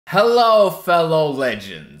Hello, fellow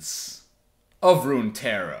legends of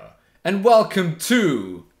Runeterra, and welcome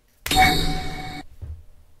to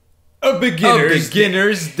a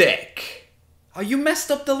beginner's deck. Oh, you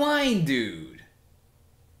messed up the line, dude.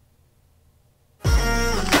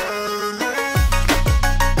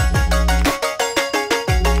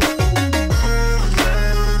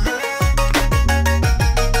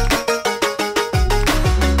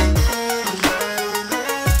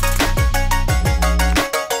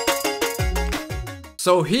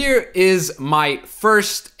 So here is my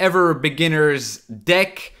first ever beginner's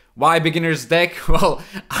deck. Why beginner's deck? Well,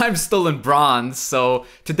 I'm still in bronze, so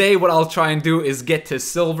today what I'll try and do is get to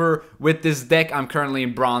silver with this deck. I'm currently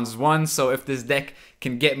in bronze 1, so if this deck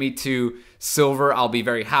can get me to silver, I'll be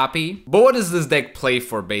very happy. But what does this deck play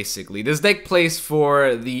for, basically? This deck plays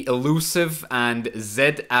for the Elusive and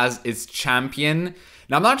ZED as its champion.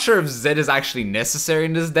 Now, I'm not sure if ZED is actually necessary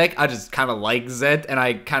in this deck. I just kind of like ZED, and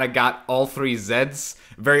I kind of got all 3 ZEDs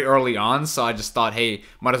very early on, so I just thought, hey,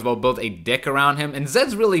 might as well build a deck around him. And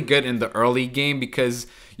ZED's really good in the early game because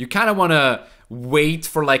you kind of want to wait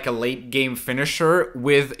for like a late game finisher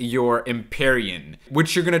with your Empyrean,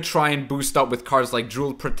 which you're going to try and boost up with cards like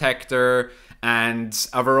Jewel Protector and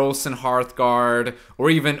Avarosan Hearthguard,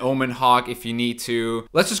 or even Omen Hawk if you need to.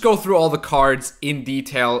 Let's just go through all the cards in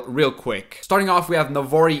detail real quick. Starting off, we have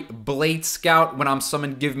Navori Blade Scout. When I'm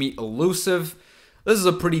summoned, give me Elusive. This is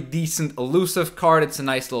a pretty decent Elusive card. It's a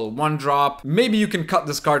nice little 1-drop. Maybe you can cut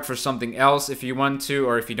this card for something else if you want to,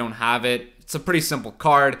 or if you don't have it. It's a pretty simple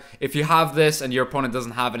card. If you have this and your opponent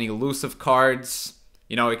doesn't have any Elusive cards,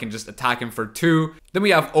 you know, you can just attack him for 2. Then we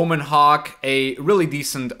have Omen Hawk, a really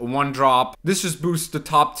decent 1-drop. This just boosts the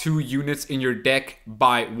top 2 units in your deck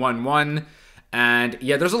by 1/1. And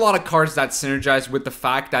yeah, there's a lot of cards that synergize with the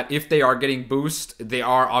fact that if they are getting boost, they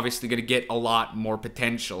are obviously going to get a lot more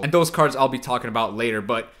potential. And those cards I'll be talking about later,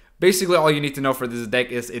 but basically all you need to know for this deck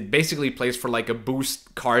is it basically plays for like a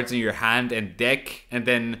boost cards in your hand and deck, and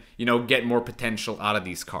then, you know, get more potential out of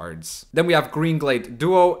these cards. Then we have Greenglade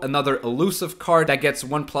Duo, another Elusive card that gets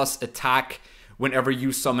 1+ attack whenever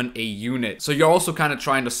you summon a unit. So you're also kind of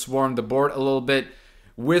trying to swarm the board a little bit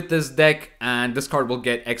with this deck, and this card will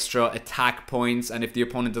get extra attack points, and if the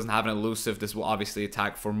opponent doesn't have an Elusive, this will obviously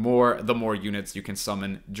attack for more the more units you can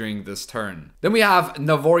summon during this turn. Then we have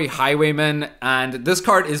Navori Highwayman, and this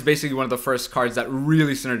card is basically one of the first cards that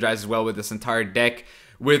really synergizes well with this entire deck.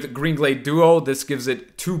 With Greenglade Duo, this gives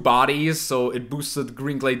it 2 bodies, so it boosted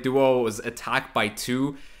Greenglade Duo's attack by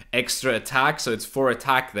 2 extra attack, so it's 4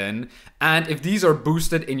 attack then. And if these are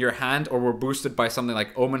boosted in your hand or were boosted by something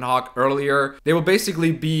like Omen Hawk earlier, they will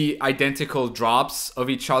basically be identical drops of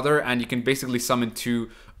each other, and you can basically summon 2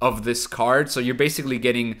 of this card. So you're basically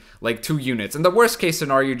getting like 2 units. In the worst case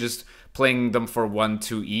scenario, you're just playing them for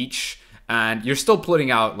 1/2 each, and you're still putting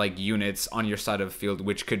out like units on your side of the field,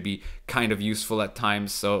 which could be kind of useful at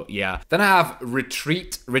times. So yeah. Then I have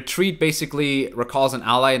Retreat. Retreat basically recalls an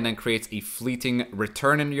ally and then creates a fleeting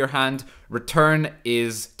return in your hand. Return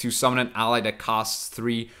is to summon an ally that costs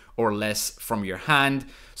 3 or less from your hand.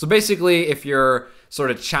 So basically, if your sort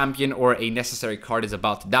of champion or a necessary card is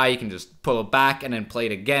about to die, you can just pull it back and then play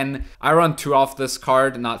it again. I run 2 off this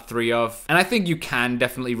card, not 3 of. And I think you can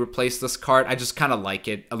definitely replace this card. I just kind of like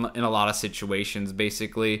it in a lot of situations,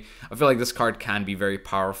 basically. I feel like this card can be very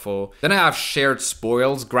powerful. Then I have Shared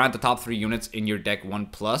Spoils. Grant the top 3 units in your deck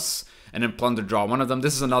 1+. And then plunder draw 1 of them.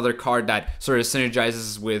 This is another card that sort of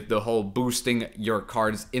synergizes with the whole boosting your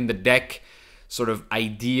cards in the deck sort of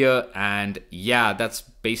idea, and yeah, that's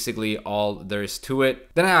basically all there is to it.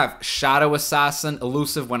 Then I have Shadow Assassin,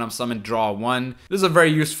 Elusive. When I'm summoned, draw 1. This is a very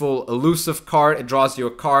useful Elusive card. It draws you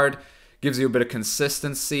a card, gives you a bit of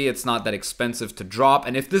consistency. It's not that expensive to drop,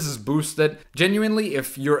 and if this is boosted, genuinely,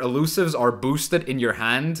 if your Elusives are boosted in your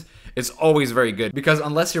hand, it's always very good, because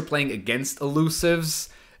unless you're playing against Elusives,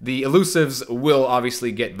 the Elusives will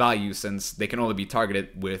obviously get value since they can only be targeted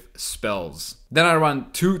with spells. Then I run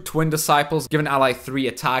 2 Twin Disciples, give an ally 3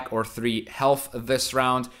 attack or 3 health this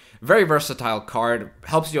round. Very versatile card,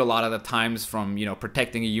 helps you a lot of the times from, you know,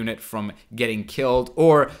 protecting a unit from getting killed,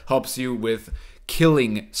 or helps you with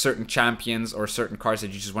killing certain champions or certain cards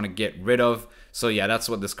that you just want to get rid of. So yeah, that's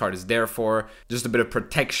what this card is there for. Just a bit of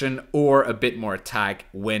protection or a bit more attack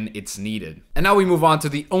when it's needed. And now we move on to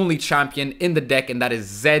the only champion in the deck, and that is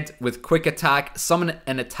ZED with Quick Attack. Summon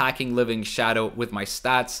an attacking Living Shadow with my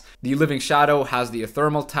stats. The Living Shadow has the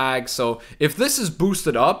Thermal tag, so if this is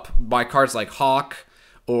boosted up by cards like Hawk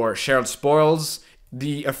or Shared Spoils,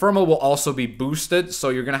 The ephemeral will also be boosted, so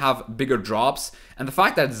you're gonna have bigger drops. And the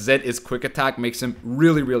fact that Zed is quick attack makes him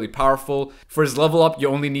really, really powerful. For his level up, you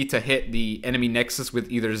only need to hit the enemy nexus with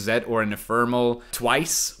either Zed or an ephemeral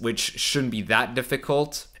twice, which shouldn't be that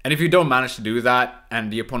difficult. And if you don't manage to do that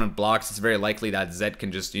and the opponent blocks, it's very likely that Zed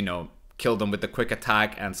can just, you know, kill them with the quick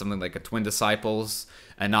attack and something like a Twin Disciples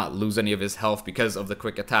and not lose any of his health because of the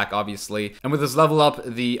quick attack, obviously. And with his level up,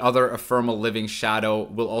 the other ephemeral Living Shadow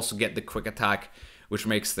will also get the quick attack, which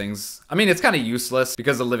makes things... I mean, it's kind of useless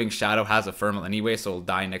because the Living Shadow has ephemeral anyway, so it'll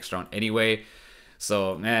die next round anyway.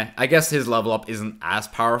 So, I guess his level up isn't as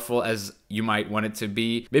powerful as you might want it to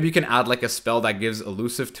be. Maybe you can add like a spell that gives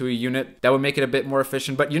elusive to a unit. That would make it a bit more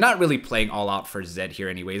efficient, but you're not really playing all out for Zed here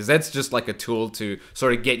anyway. Zed's just like a tool to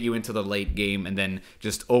sort of get you into the late game and then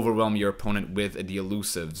just overwhelm your opponent with the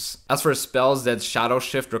elusives. As for spells, Zed's Shadow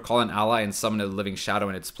Shift, recall an ally and summon a Living Shadow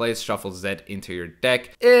in its place, shuffle Zed into your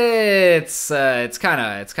deck. It's kind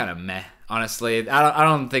of meh. Honestly, I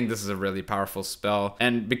don't think this is a really powerful spell.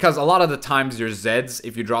 And because a lot of the times your Zeds,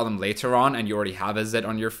 if you draw them later on and you already have a Zed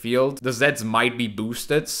on your field, the Zeds might be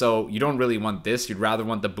boosted, so you don't really want this. You'd rather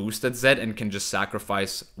want the boosted Zed and can just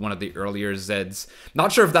sacrifice one of the earlier Zeds.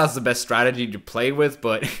 Not sure if that's the best strategy to play with,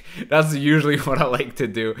 but that's usually what I like to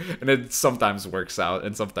do. And it sometimes works out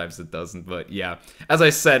and sometimes it doesn't. But yeah, as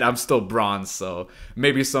I said, I'm still bronze, so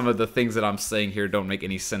maybe some of the things that I'm saying here don't make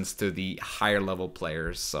any sense to the higher level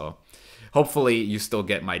players, so... Hopefully you still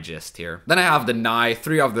get my gist here. Then I have Deny,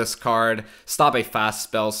 3 of this card, stop a fast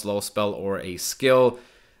spell, slow spell, or a skill.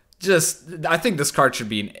 I think this card should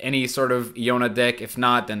be in any sort of Iona deck. If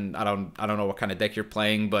not, then I don't know what kind of deck you're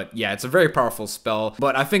playing, but yeah, it's a very powerful spell.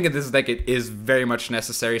 But I think in this deck it is very much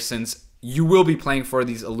necessary since you will be playing for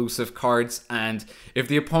these elusive cards, and if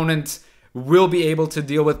the opponent will be able to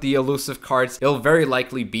deal with the elusive cards, it'll very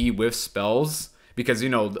likely be with spells. Because, you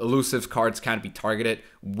know, the elusive cards can't be targeted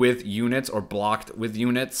with units or blocked with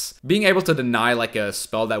units. Being able to deny like a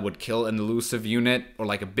spell that would kill an elusive unit or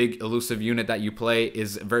like a big elusive unit that you play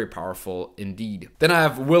is very powerful indeed. Then I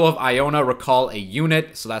have Will of Iona, recall a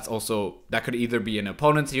unit. So that could either be an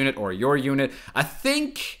opponent's unit or your unit. I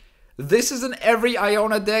think this is in every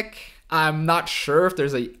Iona deck. I'm not sure if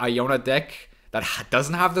there's a Iona deck that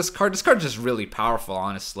doesn't have this card. This card is just really powerful,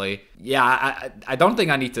 honestly. Yeah, I don't think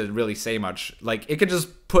I need to really say much. Like, it could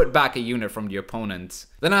just put back a unit from the opponent.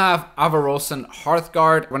 Then I have Avarosan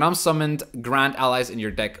Hearthguard. When I'm summoned, grant allies in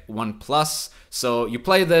your deck 1+. So you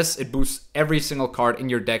play this, it boosts every single card in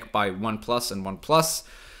your deck by 1+ and 1+.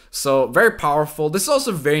 So very powerful. This is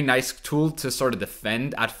also a very nice tool to sort of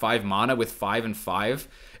defend at 5 mana with 5 and 5.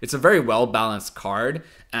 It's a very well balanced card,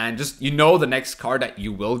 and just, you know, the next card that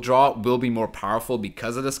you will draw will be more powerful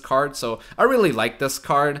because of this card. So I really like this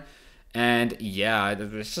card, and yeah,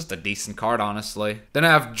 it's just a decent card, honestly. Then I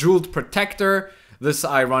have Jeweled Protector. This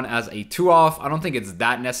I run as a 2-off. I don't think it's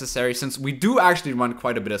that necessary since we do actually run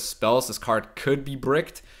quite a bit of spells. This card could be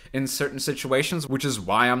bricked in certain situations, which is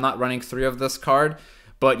why I'm not running 3 of this card.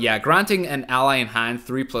 But yeah, granting an ally in hand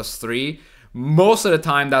 3+3, most of the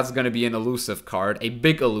time that's going to be an elusive card, a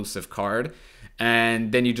big elusive card,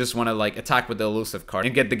 and then you just want to like attack with the elusive card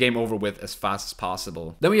and get the game over with as fast as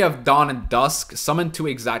possible. Then we have Dawn and Dusk, summon 2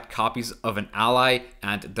 exact copies of an ally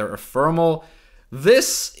and their ephemeral.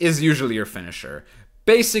 This is usually your finisher.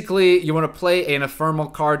 Basically, you want to play an ephemeral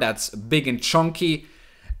card that's big and chunky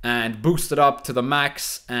and boost it up to the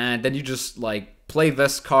max, and then you just like play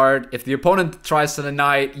this card. If the opponent tries to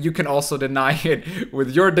deny it, you can also deny it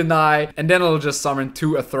with your deny, and then it'll just summon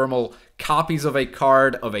 2 ephemeral copies of a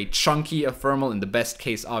card, of a chunky ephemeral in the best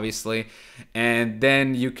case, obviously, and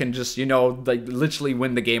then you can just, you know, like literally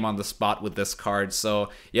win the game on the spot with this card. So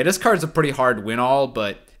yeah, this card's a pretty hard win all,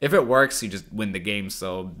 but if it works, you just win the game,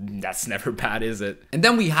 so that's never bad, is it? And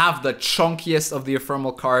then we have the chunkiest of the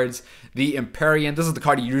ephemeral cards, the Empyrean. This is the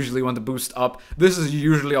card you usually want to boost up. This is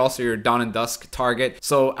usually also your Dawn and Dusk target.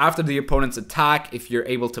 So after the opponent's attack, if you're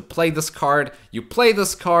able to play this card, you play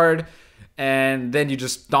this card, and then you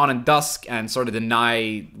just Dawn and Dusk and sort of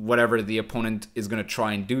deny whatever the opponent is going to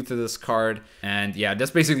try and do to this card. And yeah, that's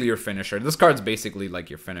basically your finisher. This card's basically like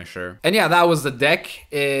your finisher. And yeah, that was the deck.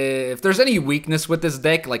 If there's any weakness with this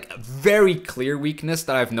deck, like a very clear weakness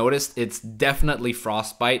that I've noticed, it's definitely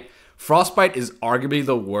Frostbite. Frostbite is arguably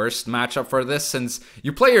the worst matchup for this since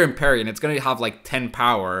you play your Empyrean, it's going to have like 10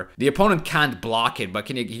 power. The opponent can't block it, but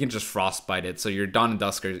he can just Frostbite it, so your Dawn and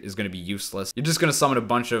Dusk is going to be useless. You're just going to summon a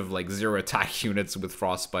bunch of like 0 attack units with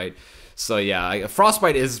Frostbite. So yeah,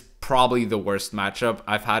 Frostbite is probably the worst matchup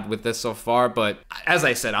I've had with this so far, but as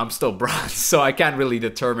I said, I'm still bronze, so I can't really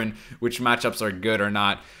determine which matchups are good or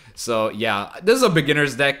not. So yeah, this is a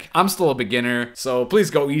beginner's deck. I'm still a beginner, so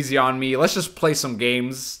please go easy on me. Let's just play some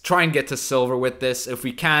games, try and get to silver with this. If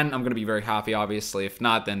we can, I'm gonna be very happy, obviously. If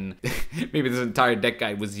not, then maybe this entire deck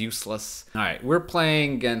guide was useless. All right, we're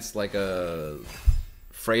playing against like a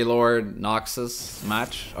Freylord Noxus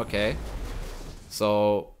match. Okay,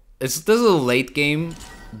 so this is a late game,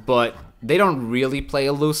 but they don't really play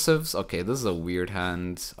elusives. Okay, this is a weird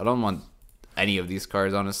hand. I don't want any of these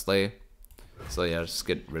cards, honestly. So yeah, just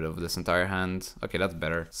get rid of this entire hand. Okay, that's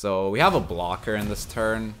better. So we have a blocker in this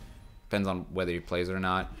turn. Depends on whether he plays or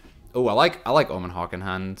not. Oh, I like Omen Hawk in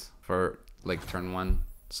hand for like turn 1.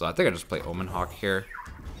 So I think I just play Omen Hawk here.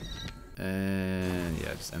 And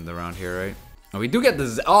yeah, just end the round here, right? Oh, we do get the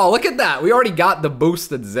Z. Oh, look at that! We already got the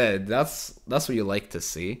boosted ZED. That's what you like to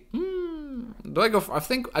see. Do I go for, I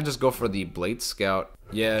think I just go for the Blade Scout.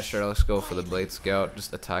 Yeah, sure, let's go for the Blade Scout.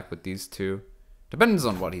 Just attack with these two. Depends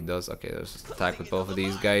on what he does. Okay, let's just attack with both of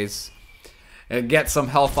these guys. And get some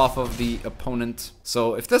health off of the opponent.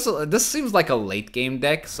 So if this seems like a late game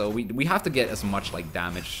deck, so we have to get as much like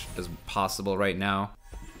damage as possible right now.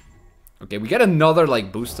 Okay, we get another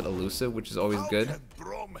like boosted elusive, which is always good.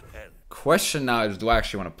 Question now is, do I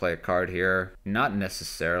actually want to play a card here? Not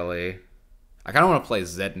necessarily. I kind of want to play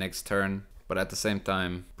Zed next turn, but at the same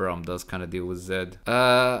time, Brom does kind of deal with Zed.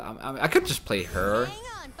 I could just play her,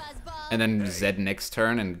 and then Zed next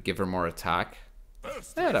turn and give her more attack.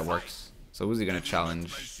 Yeah, that works. So who's he gonna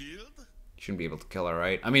challenge? Shouldn't be able to kill her,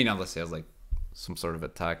 right? I mean, unless he has like some sort of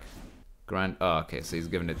attack. Grant. Oh, okay. So he's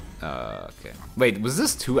giving it. Okay. Wait, was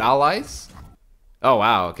this 2 allies? Oh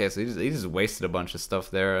wow. Okay, so he just wasted a bunch of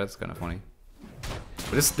stuff there. That's kind of funny.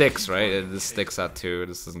 But this sticks, right? This sticks at 2.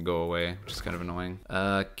 This doesn't go away, which is kind of annoying.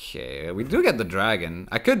 Okay, we do get the dragon.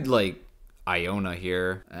 I could like Iona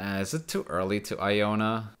here. Is it too early to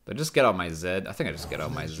Iona? Did I just get out my Zed? I think I just get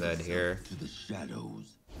out my Zed here.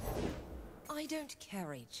 I don't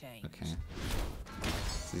carry change. Okay.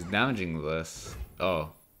 So he's damaging this.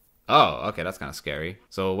 Oh. Oh, okay, that's kind of scary.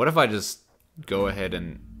 So what if I just go ahead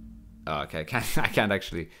and... Oh, okay, I can't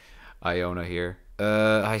actually Iona here.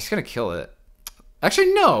 He's gonna kill it.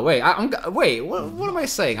 Actually, no, wait, wait, what am I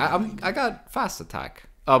saying? I got fast attack.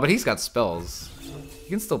 Oh, but he's got spells. You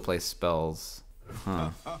can still play spells.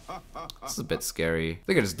 Huh. This is a bit scary. I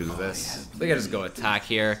think I just do this. I think I just go attack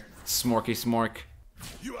here. Smorky Smork.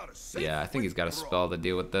 Yeah, I think he's got a spell to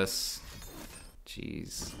deal with this.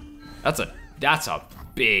 Jeez. That's a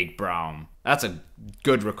big Braum. That's a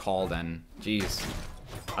good recall then. Jeez.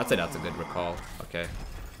 I'd say that's a good recall. Okay.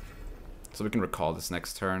 So we can recall this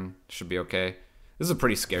next turn. Should be okay. This is a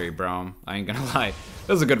pretty scary Braum. I ain't gonna lie.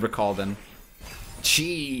 That was a good recall then.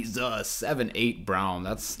 Jesus, 7-8 Braum.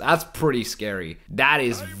 That's pretty scary. That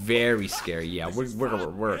is very scary. Yeah,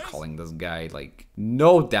 we're calling this guy, like,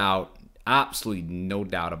 no doubt, absolutely no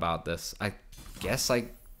doubt about this. I guess I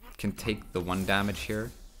can take the 1 damage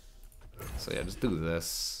here. So yeah, just do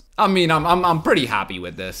this. I mean, I'm pretty happy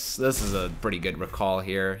with this. This is a pretty good recall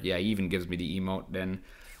here. Yeah, he even gives me the emote then.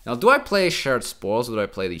 Now, do I play Shared Spoils or do I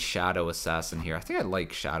play the Shadow Assassin here? I think I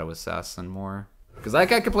like Shadow Assassin more. Because I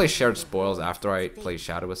could play Shared Spoils after I play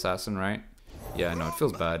Shadow Assassin, right? Yeah, no, it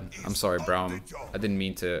feels bad. I'm sorry, Braum. I didn't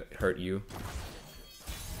mean to hurt you.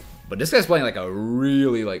 But this guy's playing like a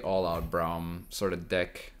really like all-out Braum sort of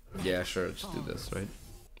deck. Yeah, sure, just do this, right?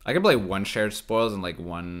 I can play 1 Shared Spoils and like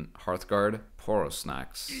 1 Hearthguard. Poro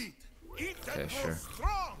Snacks. Okay, sure.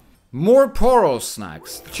 More Poro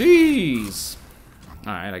Snacks. Jeez.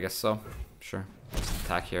 Alright, I guess so. Sure. Just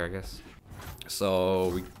attack here, I guess. So,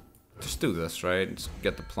 we just do this, right? Just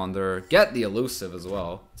get the Plunder. Get the Elusive as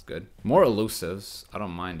well. That's good. More Elusives. I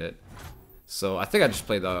don't mind it. So, I think I just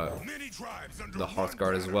play the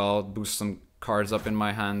Hearthguard as well. Boost some cards up in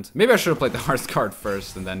my hand. Maybe I should have played the Hearthguard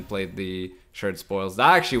first and then played the Shared Spoils.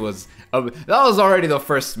 That actually was... that was already the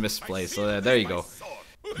first misplay, so there you go.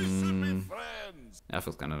 That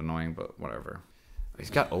feels kind of annoying, but whatever. He's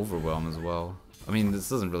got Overwhelm as well. I mean, this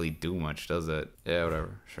doesn't really do much, does it? Yeah,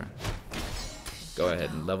 whatever. Sure. Go ahead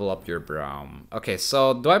and level up your Braum. Okay,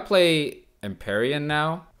 so do I play Empyrean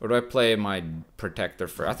now? Or do I play my Protector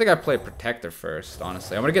first? I think I play Protector first,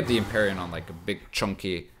 honestly. I'm gonna get the Empyrean on like a big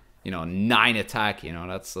chunky, you know, 9 attack, you know,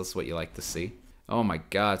 that's what you like to see. Oh my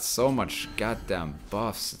god, so much goddamn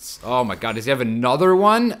buffs. Oh my god, does he have another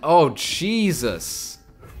one? Oh, Jesus.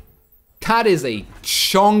 That is a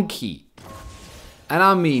chunky. And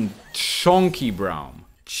I mean chunky Braum.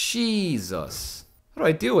 Jesus. How do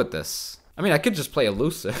I deal with this? I mean, I could just play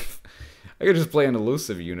Elusive. I could just play an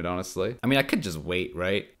Elusive unit, honestly. I mean, I could just wait,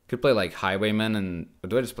 right? Could play like Highwayman and... Or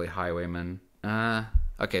do I just play Highwayman?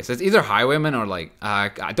 Okay, so it's either Highwayman or like... I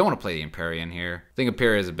don't want to play the Empyrean here. I think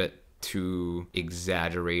Empyrean is a bit too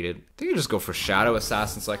exaggerated. I think I just go for Shadow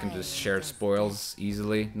Assassin so I can just share spoils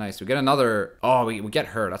easily. Nice. We get another... Oh, we get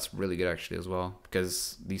her. That's really good actually as well,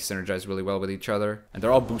 because these synergize really well with each other. And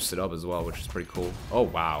they're all boosted up as well, which is pretty cool. Oh,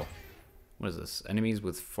 wow. What is this? Enemies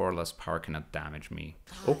with 4 or less power cannot damage me.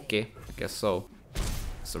 Okay, I guess so.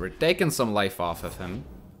 So we're taking some life off of him.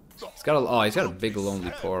 He's got a... Oh, he's got a big lonely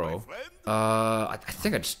Poro. I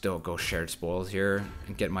think I just still go shared spoils here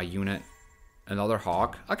and get my unit. Another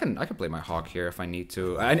Hawk. I can play my Hawk here if I need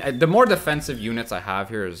to. The more defensive units I have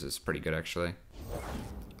here is pretty good actually.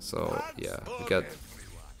 So yeah, we got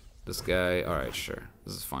this guy. All right, sure,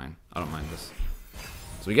 this is fine. I don't mind this.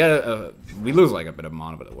 So we get we lose like a bit of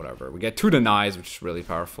mana, but whatever. We get 2 denies, which is really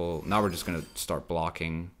powerful. Now we're just gonna start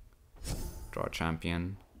blocking. Draw a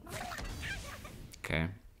champion. Okay,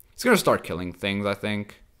 he's gonna start killing things, I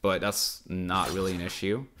think, but that's not really an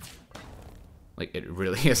issue. Like, it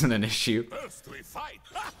really isn't an issue.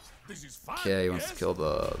 Okay, he wants to kill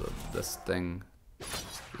this thing.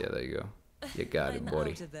 Yeah, there you go. You got it,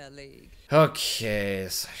 buddy. Okay,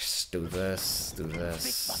 so just do this, do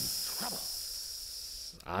this.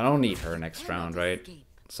 I don't need her next round, right?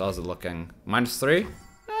 So how's it looking? -3?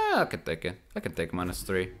 I could take it. I could take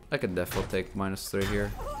 -3. I could definitely take -3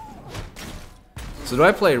 here. So do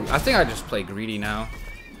I play... I think I just play greedy now.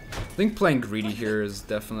 I think playing greedy here is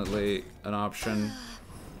definitely an option,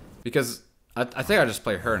 because I think I just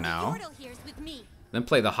play her now, then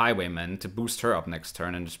play the Highwayman to boost her up next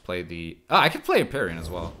turn, and just play the... Oh, I could play Empyrean as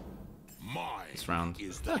well this round.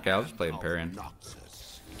 Okay, I'll just play Empyrean.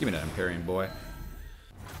 Give me that Empyrean, boy.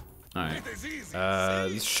 Alright.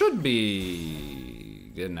 This should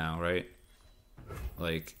be good now, right?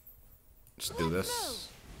 Like, just do this.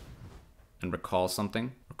 And recall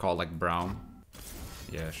something. Recall, like, Brown.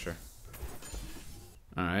 Yeah, sure.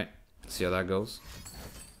 Alright. See how that goes.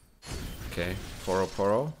 Okay.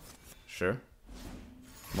 Poro. Sure.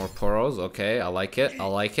 More Poros. Okay, I like it. I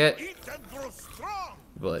like it.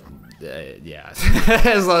 But, yeah.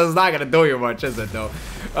 So it's not gonna do you much, is it, though?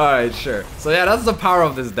 Alright, sure. So yeah, that's the power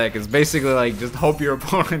of this deck. It's basically like, just hope your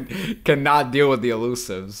opponent cannot deal with the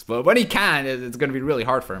elusives. But when he can, it's gonna be really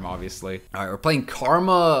hard for him, obviously. Alright, we're playing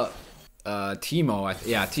Karma... Timo,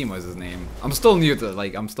 yeah, Timo is his name. I'm still new to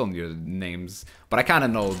names, but I kind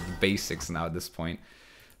of know the basics now at this point.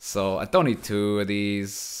 So I don't need 2 of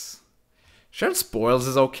these. Shared spoils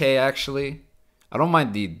is okay actually. I don't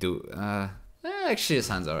mind the actually his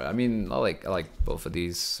hand's alright. I mean, I like both of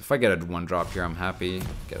these. If I get a 1-drop here, I'm happy.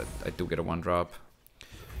 I do get a 1-drop.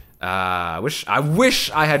 I wish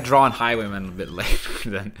I had drawn Highwayman a bit later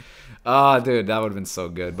then. Dude, that would have been so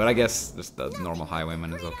good. But I guess just the normal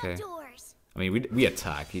Highwayman is okay. I mean, we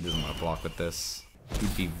attack. He doesn't want to block with this.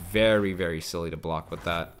 He'd be very, very silly to block with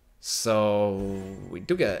that. So we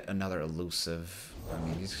do get another elusive. I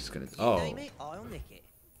mean, he's just gonna... Oh.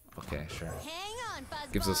 Okay, sure.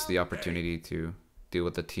 Gives us the opportunity to deal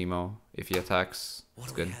with the Timo if he attacks.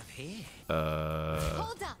 That's good.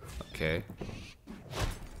 Okay.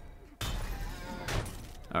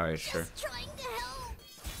 Alright, sure.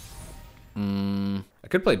 I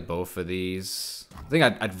could play both of these. I think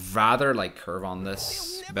I'd rather like curve on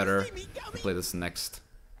this better and play this next,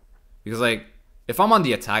 because like if I'm on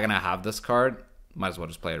the attack and I have this card, might as well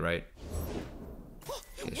just play it, right?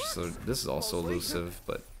 Okay, so this is also elusive,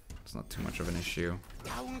 but it's not too much of an issue.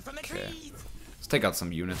 Okay, let's take out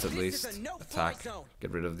some units at least. Attack,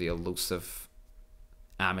 get rid of the elusive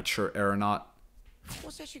amateur aeronaut.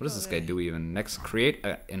 What does this guy do even? Next, create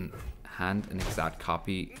in hand an exact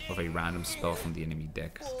copy of a random spell from the enemy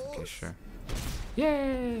deck. Okay, sure.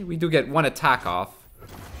 Yay! We do get 1 attack off,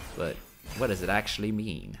 but what does it actually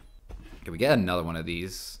mean? Okay, we get another one of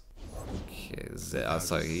these. Okay, Zed. Oh,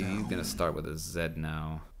 sorry, he's gonna start with a Zed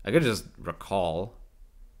now. I could just recall.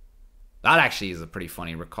 That actually is a pretty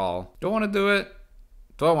funny recall. Do I want to do it?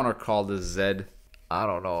 Do I want to recall this Zed? I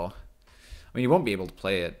don't know. I mean, you won't be able to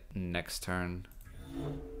play it next turn.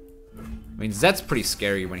 I mean, Zed's pretty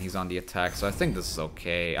scary when he's on the attack, so I think this is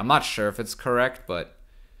okay. I'm not sure if it's correct, but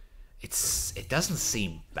it doesn't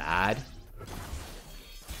seem bad.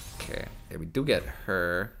 Okay, yeah, we do get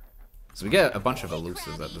her. So we get a bunch of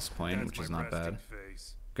elusives at this point, which is not bad.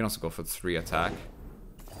 We can also go for 3 attack.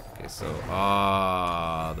 Okay, so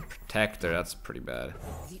the Protector, that's pretty bad.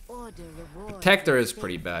 Protector is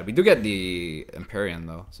pretty bad. We do get the Empyrean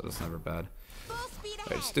though, so that's never bad.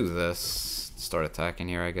 Alright, let's do this. Start attacking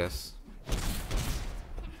here, I guess.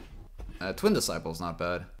 Twin Disciple's not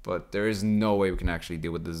bad, but there is no way we can actually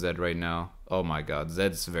deal with the Zed right now. Oh my god,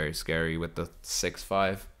 Zed's very scary with the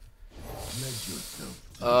 6-5.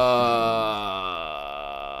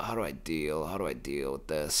 How do I deal with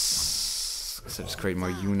this? Let's just create more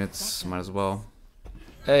units. Might as well.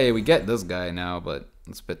 Hey, we get this guy now, but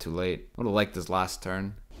it's a bit too late. I would have liked this last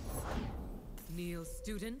turn. Kneel,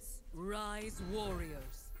 students. Rise,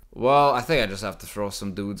 warriors. Well, I think I just have to throw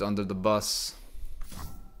some dudes under the bus.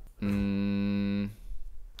 Do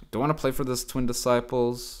I want to play for this Twin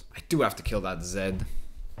Disciples? I do have to kill that Zed.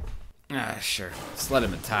 Ah, sure. Just let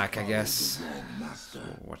him attack, I guess.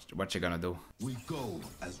 What you gonna do? We go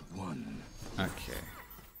as one. Okay.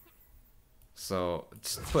 So,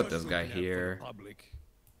 just put this guy here.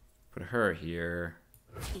 Put her here.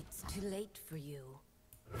 It's too late for you.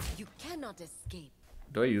 You cannot escape.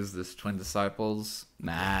 Do I use this Twin Disciples?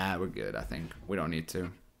 Nah, we're good, I think. We don't need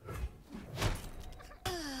to.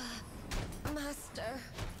 Master.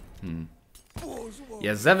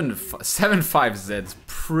 Yeah, 7-5 Zed's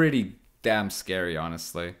pretty damn scary,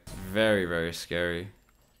 honestly. Very, very scary.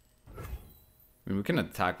 I mean, we can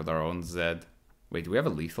attack with our own Zed. Wait, do we have a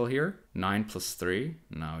lethal here? 9 + 3?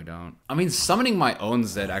 No, we don't. I mean, summoning my own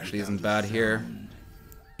Zed actually isn't bad here.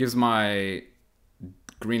 Gives my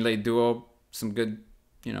Green Late duo some good,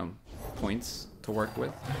 you know, points to work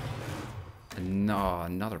with. And no,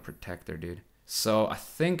 another protector, dude. So I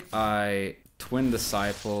think I Twin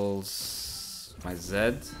Disciples my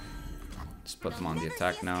Zed. Just put them on the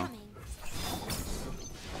attack now.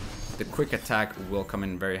 The quick attack will come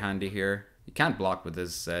in very handy here. You can't block with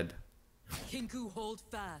this Zed. Kinku, hold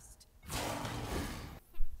fast.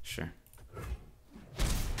 Sure.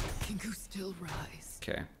 Kinku, still rise.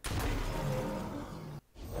 Okay.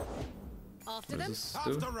 After What them. does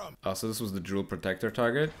this do? Oh, so this was the Jewel Protector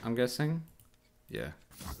target, I'm guessing? Yeah.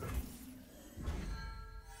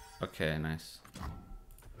 Okay, nice.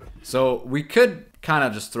 So we could kind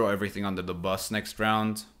of just throw everything under the bus next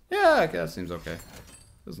round. Yeah, okay, that seems okay.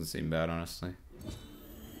 Doesn't seem bad, honestly.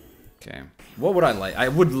 Okay. What would I like? I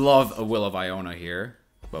would love a Will of Iona here,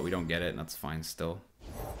 but we don't get it, and that's fine still.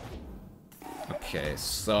 Okay,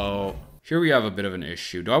 so here we have a bit of an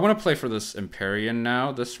issue. Do I want to play for this Empyrean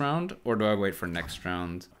now, this round, or do I wait for next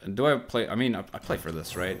round? And do I play? I mean, I play for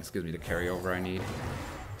this, right? This gives me the carryover I need.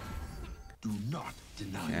 Do not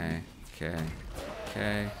deny. Okay, okay,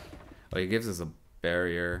 okay. Oh, he gives us a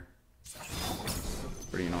barrier. It's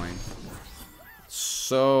pretty annoying.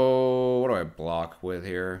 So, what do I block with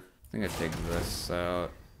here? I think I take this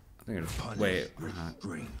out. I think I just, wait.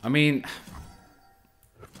 I mean,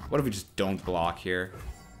 what if we just don't block here?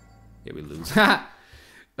 Yeah, we lose.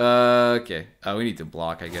 Okay. We need to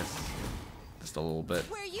block, I guess. Just a little bit.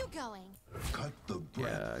 Where are you going? Cut the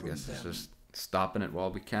breath Yeah, I from guess it's them. just stopping it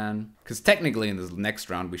while we can. Because technically in this next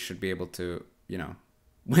round we should be able to, you know,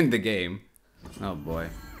 win the game. Oh boy.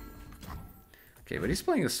 Okay, but he's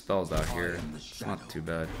playing his spells out here. It's not too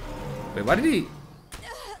bad. Wait, why did he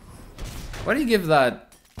give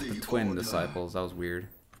that the Twin Disciples? That was weird.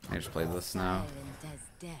 I just play this now. Silent as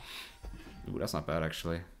death. Ooh, that's not bad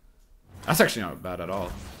actually. That's actually not bad at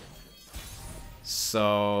all.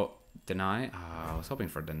 So, deny? Oh, I was hoping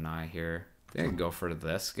for deny here. I think I go for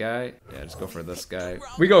this guy. Yeah, just go for this guy.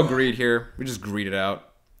 We go greed here. We just greed it out.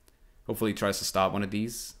 Hopefully he tries to stop one of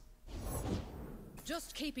these.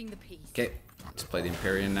 Just keeping the peace. Okay, let's play the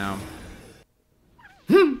Empyrean now.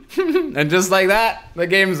 And just like that, the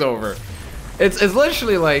game's over. It's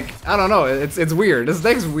literally like, I don't know, it's weird. This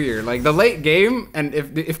deck's weird. Like the late game, and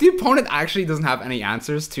if the opponent actually doesn't have any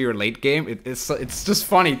answers to your late game, it's just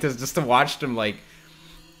funny to watch them like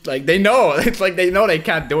they know. It's like they know they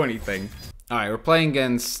can't do anything. All right, we're playing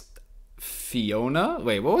against Fiona.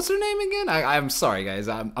 Wait, what was her name again? I'm sorry, guys.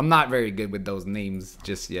 I'm not very good with those names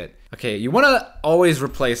just yet. Okay, you want to always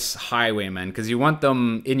replace Highwaymen because you want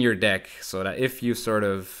them in your deck so that if you sort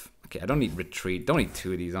of... Okay, I don't need Retreat. Don't need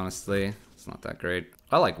two of these, honestly. It's not that great.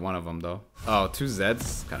 I like one of them, though. Oh, two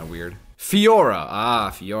Zeds? Kind of weird. Fiora.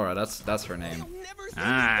 Ah, Fiora. That's her name.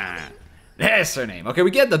 Ah, that's her name. Okay,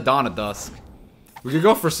 we get the Dawn of Dusk. We could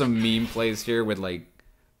go for some meme plays here with, like,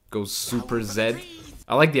 go Super Zed.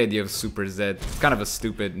 I like the idea of Super Zed. It's kind of a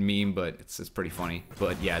stupid meme, but it's pretty funny.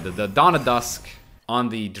 But yeah, the Dawn of Dusk on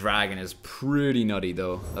the dragon is pretty nutty,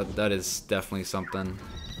 though. That is definitely something.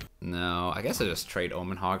 No, I guess I just trade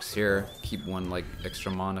Omen Hawks here. Keep one, like,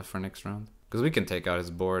 extra mana for next round. Because we can take out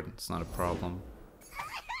his board. It's not a problem.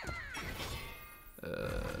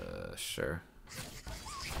 Sure.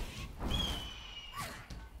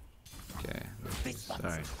 Okay.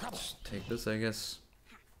 Alright, just take this, I guess.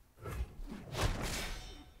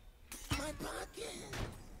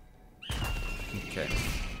 Okay.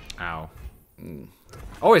 Ow.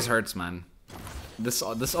 Always hurts, man. This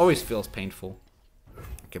always feels painful.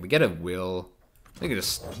 Okay, we get a will. I think I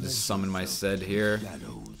just summon my Zed here.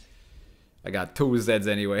 I got 2 Zeds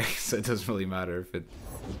anyway, so it doesn't really matter if it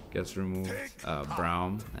gets removed.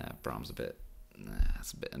 Braum. Braum's a bit...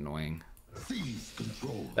 that's a bit annoying. Seize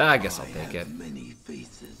control. I guess I'll take it. Many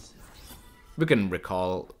faces. We can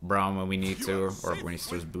recall Braum when we need to, or when he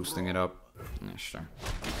starts boosting it up. Yeah, sure.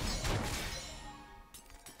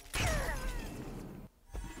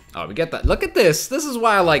 Oh, we get that. Look at this. This is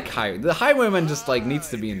why I like high. The highwayman just like needs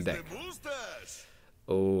to be in deck.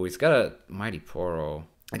 Oh, he's got a mighty Poro.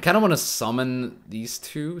 I kind of want to summon these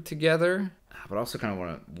two together, but I also kind of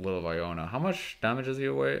want a little Iona. How much damage is he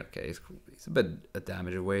away? Okay, he's a bit of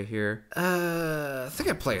damage away here. I think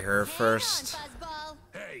I play her first.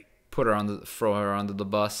 Put her on the, throw her onto the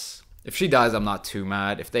bus. If she dies, I'm not too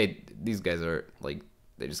mad. If these guys are like,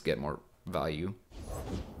 they just get more value.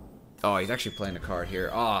 Oh, he's actually playing a card here.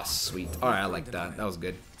 Oh, sweet. All right, I like that. That was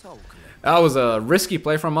good. That was a risky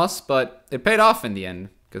play from us, but it paid off in the end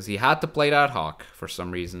because he had to play that Hawk for some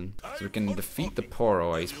reason. So we can defeat the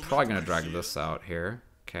Poro. He's probably gonna drag this out here.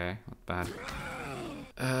 Okay, not bad.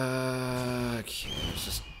 Okay, let's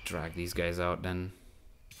just drag these guys out then.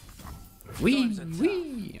 Wee.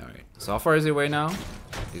 All right. So how far is he away now?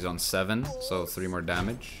 He's on 7, so 3 more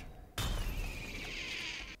damage.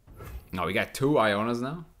 No, we got 2 Ionas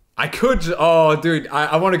now. I could. Oh, dude,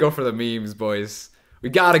 I want to go for the memes, boys. We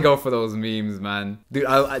gotta go for those memes, man. Dude,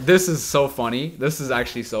 this is so funny. This is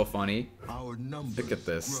actually so funny. Look at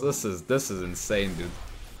this. This is insane, dude.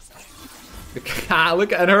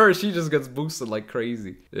 Look at her. She just gets boosted like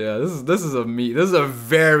crazy. Yeah, this is a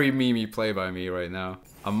very memey play by me right now.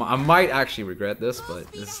 I might actually regret this,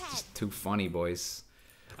 but this is just too funny, boys.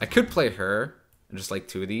 I could play her. Just like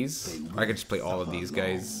 2 of these. Or I could just play all of these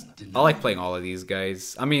guys. I like playing all of these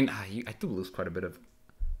guys. I mean, I do lose quite a bit of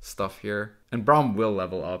stuff here. And Braum will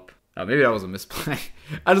level up. Maybe that was a misplay.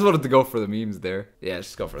 I just wanted to go for the memes there. Yeah, let's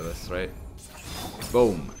just go for this, right?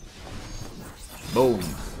 Boom. Boom.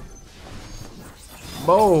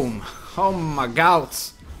 Boom. Oh my god.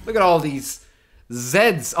 Look at all these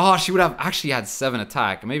Zeds. Oh, she would have actually had 7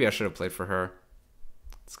 attack. Maybe I should have played for her.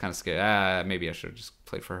 It's kind of scary. Maybe I should have just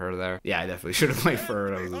played for her there. Yeah, I definitely should have played for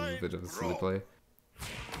her. That was a bit of a silly play.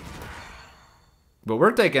 But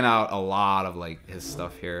we're taking out a lot of like his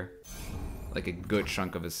stuff here. Like a good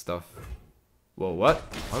chunk of his stuff. Whoa, what?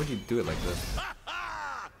 Why would you do it like this?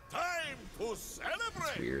 Time to celebrate.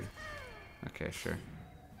 That's weird. Okay, sure.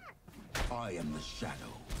 I am the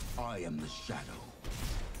shadow. I am the shadow.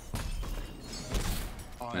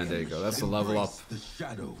 And there you go. That's the level up. The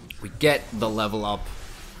shadow. We get the level up.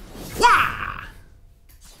 Wah!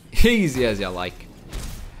 Easy as you like.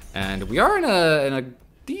 And we are in a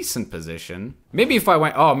decent position. Maybe if I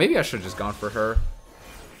went, oh, maybe I should have just gone for her.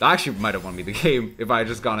 That actually might have won me the game if I had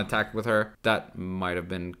just gone attack with her. That might have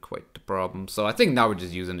been quite the problem. So I think now we're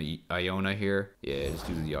just using the Iona here. Yeah, just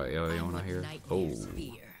use the Iona here. Oh,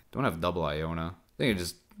 don't have double Iona. I think I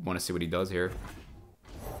just want to see what he does here.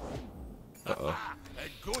 Uh-oh.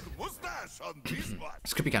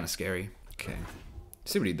 This could be kind of scary. Okay.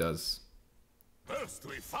 See what he does. First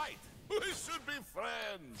we fight. We should be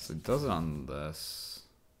friends. So he does it on this.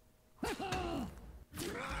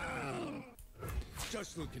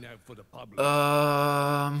 Just looking out for the public.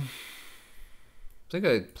 I think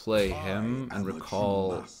I'd play him and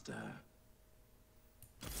recall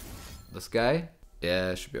this guy.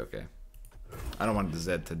 Yeah, it should be okay. I don't want the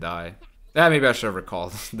Zed to die. Yeah, maybe I should have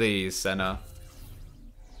recalled the Senna.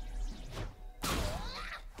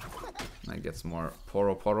 That gets more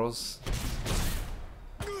Poros.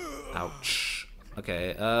 Ouch.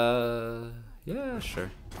 Okay, yeah,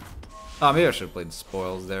 sure. Oh, maybe I should have played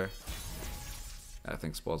Spoils there. I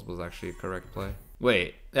think Spoils was actually a correct play.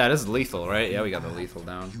 Wait, yeah, this is lethal, right? Yeah, we got the lethal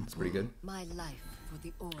down. It's pretty good. My life for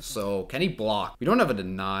the order. So, can he block? We don't have a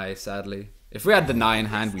deny, sadly. If we had deny in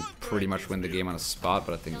hand, we pretty much win the game on a spot,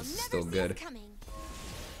 but I think it's still good.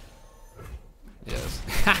 Yes.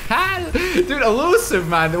 Dude, elusive,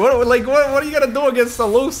 man. What are you gonna do against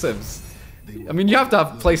elusives? I mean, you have to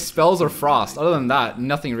play spells or frost. Other than that,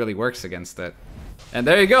 nothing really works against it. And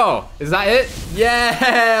there you go. Is that it?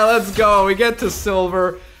 Yeah, let's go. We get to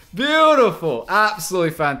silver. Beautiful.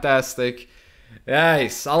 Absolutely fantastic.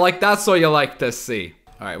 Nice. I like that's what you like to see.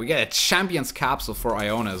 All right, we get a champion's capsule for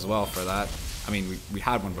Iona as well for that. I mean, we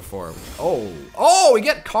had one before. Oh, we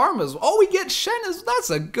get Karmas. Oh, we get Shen. That's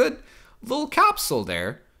a good little capsule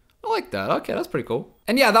there. I like that. Okay, that's pretty cool.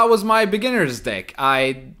 And yeah, that was my beginner's deck.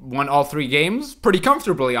 I won all 3 games pretty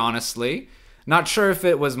comfortably, honestly. Not sure if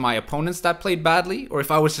it was my opponents that played badly or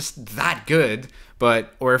if I was just that good,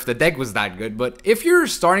 or if the deck was that good. But if you're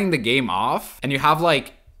starting the game off and you have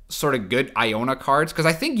like sort of good Iona cards, because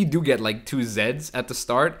I think you do get like 2 Zeds at the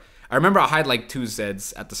start. I remember I had like 2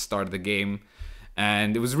 Zeds at the start of the game,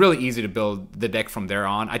 and it was really easy to build the deck from there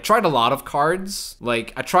on. I tried a lot of cards.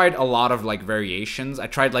 Like, I tried a lot of like variations. I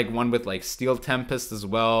tried like one with like Steel Tempest as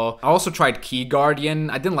well. I also tried Key Guardian.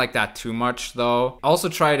 I didn't like that too much though. I also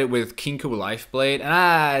tried it with Kinku Lifeblade, and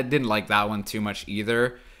I didn't like that one too much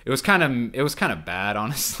either. It was kind of bad,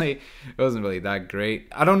 honestly. It wasn't really that great.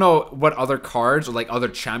 I don't know what other cards or like other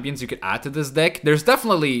champions you could add to this deck. There's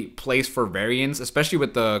definitely place for variants, especially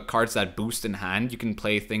with the cards that boost in hand. You can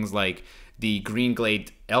play things like the Green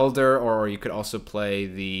Glade Elder, or you could also play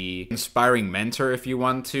the Inspiring Mentor if you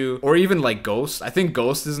want to, or even like Ghost. I think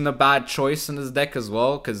Ghost isn't a bad choice in this deck as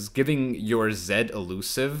well, because giving your ZED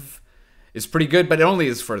elusive is pretty good, but it only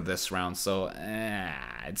is for this round, so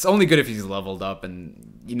it's only good if he's leveled up.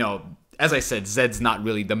 And, you know, as I said, Zed's not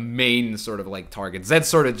really the main sort of like target. Zed's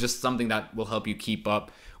sort of just something that will help you keep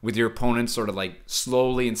up with your opponent, sort of like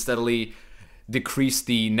slowly and steadily decrease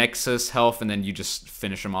the Nexus health, and then you just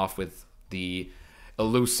finish them off with the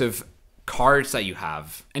elusive cards that you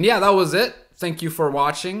have. And yeah, that was it. Thank you for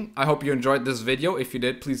watching. I hope you enjoyed this video. If you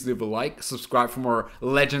did, please leave a like, subscribe for more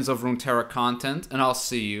Legends of Runeterra content, and I'll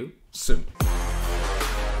see you soon.